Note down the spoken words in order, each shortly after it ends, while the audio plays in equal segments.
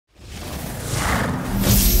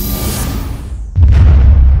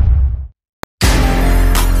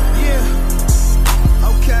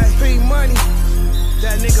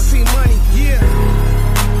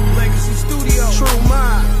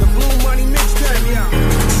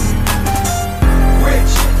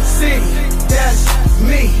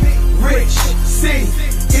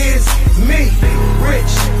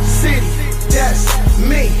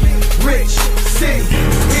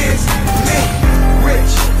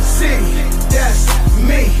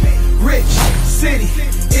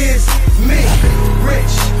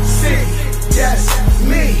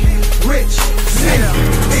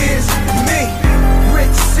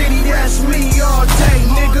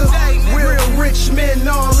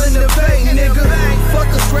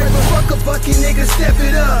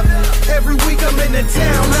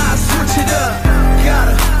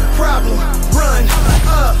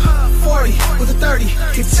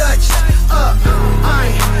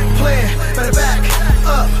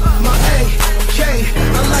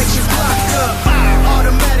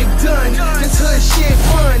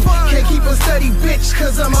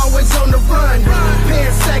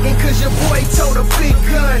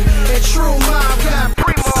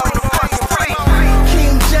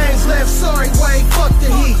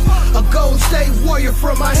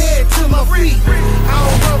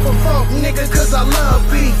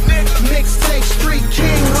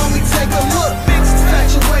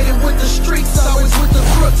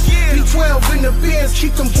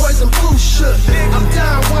keep them boys and booze shook. I'm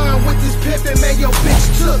down one with this pimpin', man, your bitch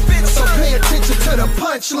took. So pay attention to the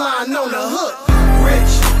punchline on the hook.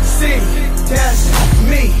 Rich city, that's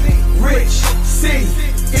me. Rich city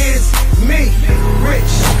is me.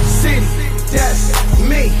 Rich city, that's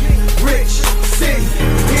me. Rich city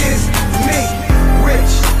is me.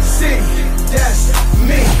 Rich city, that's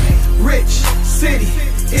me. Rich city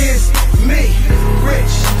is me.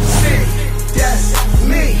 Rich city, that's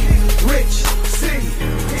me. Rich city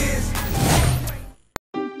is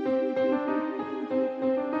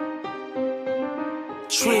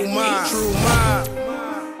True mind, true mind.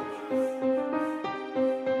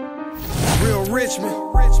 Real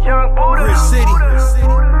Richmond, Rich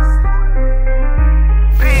City.